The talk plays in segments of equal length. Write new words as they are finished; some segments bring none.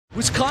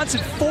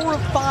Wisconsin 4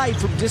 of 5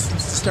 from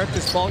distance to start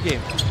this ball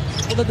game.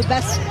 Well, they're the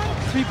best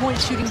three-point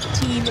shooting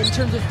team in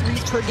terms of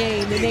threes per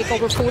game. They make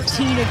over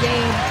 14 a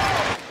game.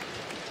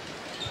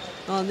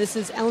 And this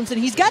is Ellenson.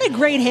 He's got a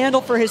great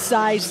handle for his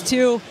size,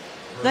 too.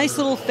 Nice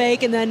little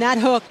fake, and then that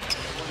hook.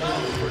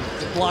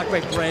 Blocked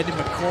by Brandon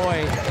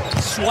McCoy.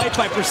 Swipe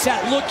by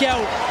Brissett. Look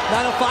out.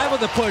 905 on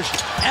the push.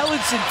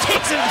 Ellenson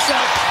takes it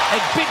himself,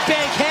 and Big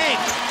Bang Hank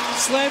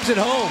slams it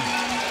home.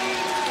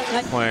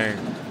 Playing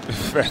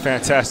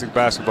fantastic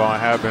basketball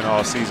and have been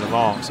all season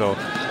long. So,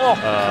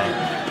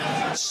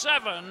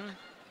 7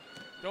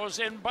 goes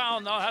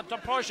inbound. They'll have to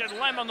push it.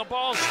 Lem on the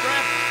ball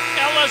strip.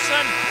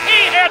 Ellison,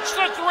 he hits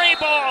the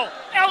 3-ball.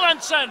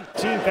 Ellenson.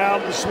 Team foul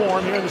the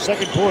Swarm here in the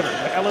second quarter.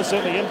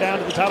 Ellison, the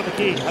inbound to the top of the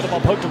key. Had the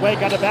ball poked away,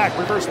 got it back.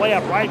 Reverse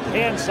layup, right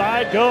hand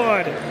side,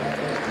 good.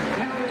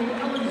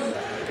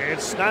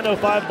 It's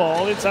 9:05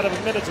 ball inside of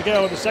a minute to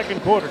go in the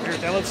second quarter. Here's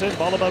Ellenson,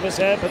 ball above his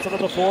head, puts it on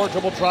the floor,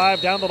 dribble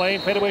drive, down the lane,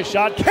 fadeaway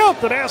shot,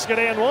 count the basket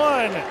and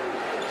one.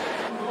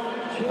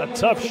 A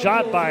tough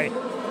shot by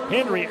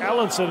Henry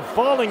Ellenson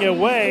falling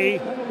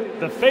away.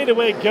 The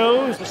fadeaway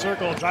goes. The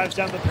circle, drives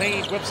down the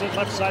paint, whips it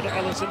left side to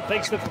Ellenson,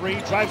 fakes the three,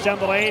 drives down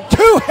the lane,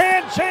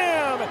 two-hand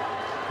jam!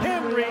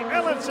 Henry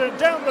Ellenson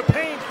down the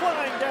paint,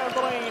 flying down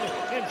the lane,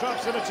 and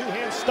drops in a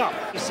two-hand stop.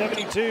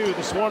 72,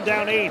 the Swarm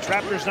down 8,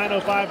 Raptors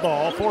 9:05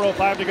 ball,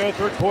 4:05 to go,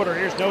 third quarter.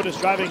 Here's Notice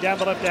driving down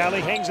the left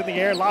alley, hangs in the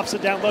air, lofts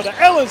it down low to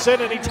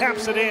Ellenson, and he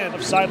taps it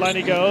in. Sideline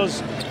he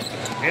goes.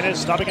 Ennis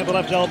stopping at the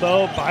left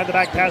elbow, behind the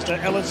back pass to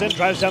Ellenson,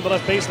 drives down the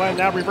left baseline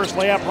now, reverse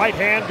layup, right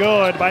hand,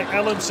 good by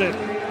Ellenson.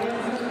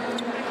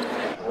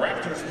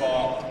 Raptors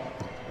ball.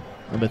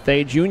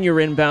 Mathay Jr.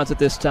 inbounds at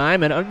this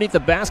time, and underneath the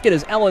basket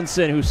is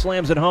Ellenson, who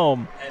slams it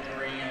home.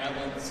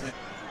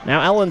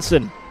 Now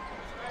Ellenson.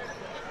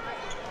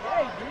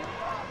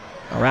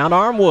 Around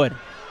Armwood.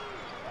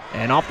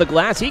 And off the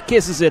glass, he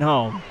kisses it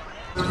home.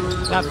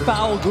 That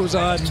foul goes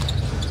on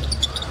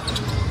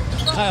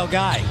Kyle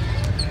Guy.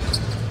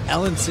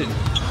 Ellenson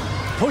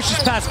pushes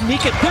past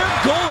Mika. Their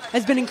goal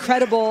Has been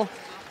incredible.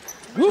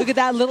 Woo. Look at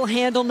that little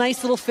handle,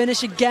 nice little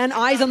finish again.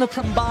 Eyes on the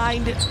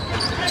combined. 0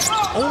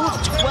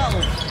 of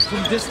 12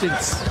 from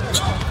distance.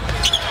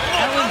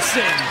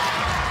 Ellenson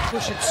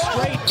push it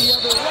straight the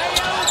other way.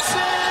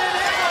 Ellenson!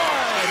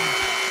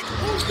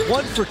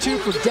 1 for 2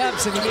 for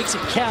Debs, and he makes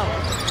it count.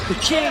 The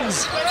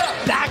Kings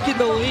back in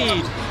the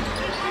lead.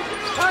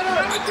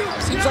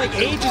 Seems like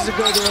ages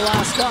ago they were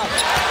last up.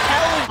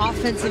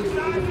 Offensive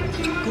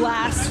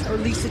glass, or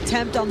at least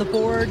attempt on the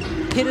board.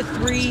 Hit a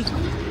three.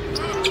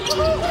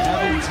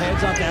 Evans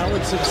hands off to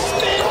Ellenson.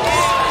 Spins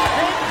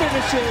and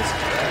finishes.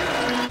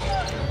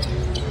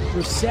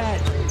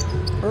 Brissett.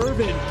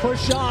 Irvin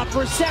push off.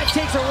 Brissett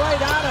takes it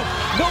right out of.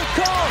 No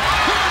call.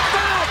 Hit it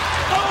back.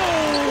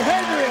 Oh,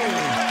 Henry.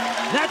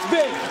 That's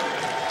big.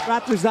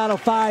 Raptors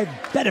 905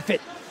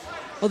 benefit.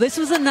 Well, this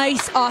was a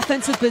nice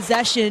offensive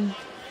possession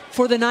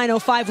for the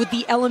 905 with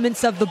the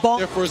elements of the ball.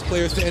 Their first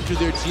players to enter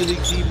their G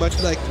League team, much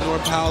like the Norm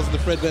Powell's and the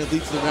Fred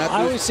VanVleet's of the Raptors.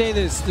 I always say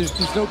this, there's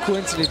no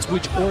coincidence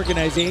which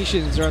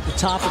organizations are at the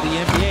top of the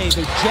NBA.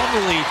 They're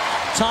generally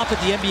top at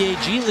the NBA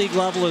G League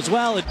level as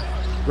well. And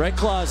Red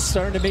Claw's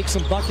starting to make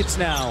some buckets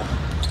now.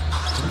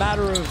 It's a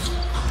matter of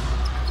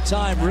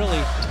time,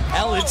 really.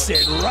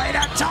 Ellenson right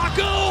at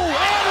Taco, and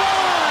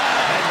one!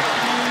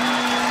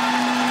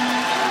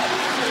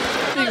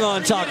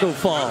 On Taco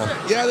Fall.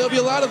 Yeah, there'll be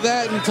a lot of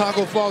that in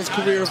Taco Fall's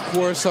career, of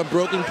course. Some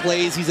broken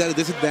plays, he's at a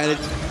disadvantage.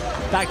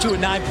 Back to a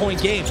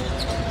 9-point game.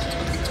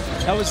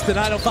 That was the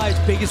 905's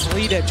biggest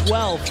lead at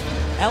 12.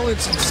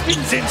 Ellenson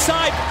spins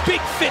inside,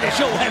 big finish,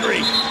 oh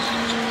Henry.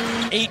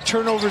 8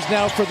 turnovers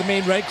now for the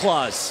Maine Red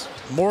Claws.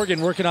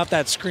 Morgan working off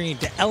that screen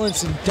to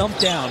Ellenson, dump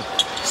down,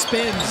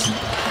 spins.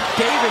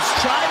 Davis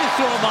trying to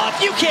throw him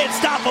off. You can't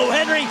stop O.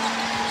 Henry.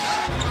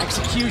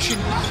 Execution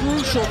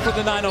crucial for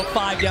the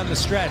 905 down the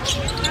stretch.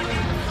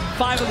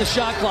 5 on the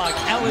shot clock.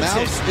 Ellenson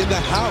Mouse in the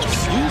house.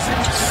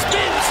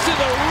 Spins to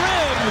the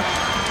rim.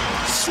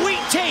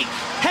 Sweet take.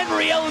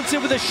 Henry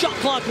Ellenson with a shot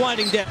clock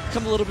winding down.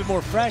 Come a little bit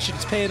more fresh, and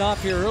it's paying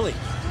off here early.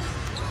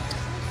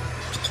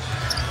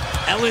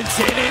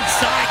 Ellenson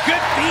inside.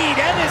 Good feed.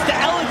 Ennis to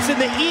Ellenson,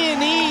 the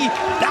E&E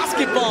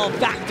basketball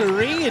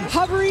factory. And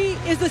Recovery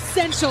is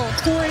essential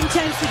for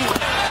intensity.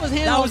 That was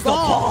hand on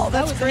ball.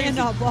 That was hand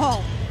on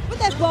ball.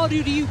 What'd that ball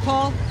do to you,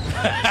 Paul?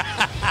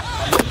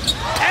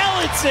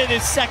 Ellenson,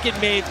 his second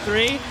made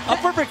 3. A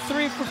perfect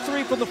 3 for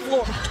 3 from the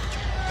floor.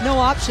 No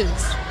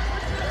options.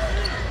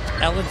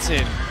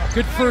 Ellenson,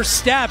 good first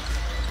step.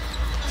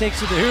 Takes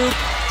to the hoop.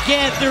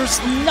 Again, there's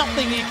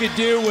nothing he could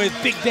do with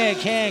Big Bang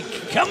Hank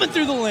coming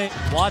through the lane.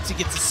 Watson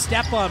gets a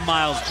step on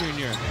Miles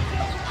Jr.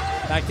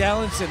 Back to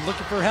Ellenson,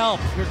 looking for help.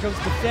 Here comes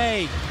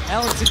Buffet.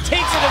 Ellenson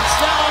takes it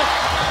himself.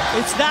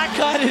 It's that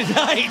kind of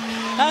night.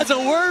 That's a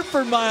word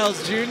for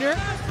Miles Jr.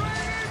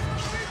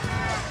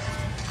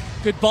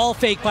 Good ball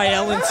fake by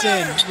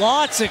Ellenson.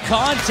 Lots of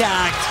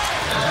contact.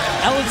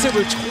 Ellenson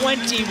with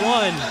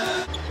 21.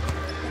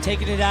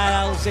 Taking it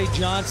out, Alize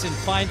Johnson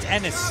finds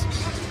Ennis.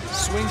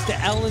 Swings to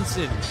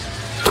Ellenson.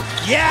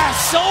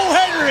 Yes, O.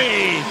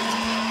 Henry!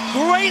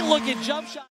 Great looking jump shot.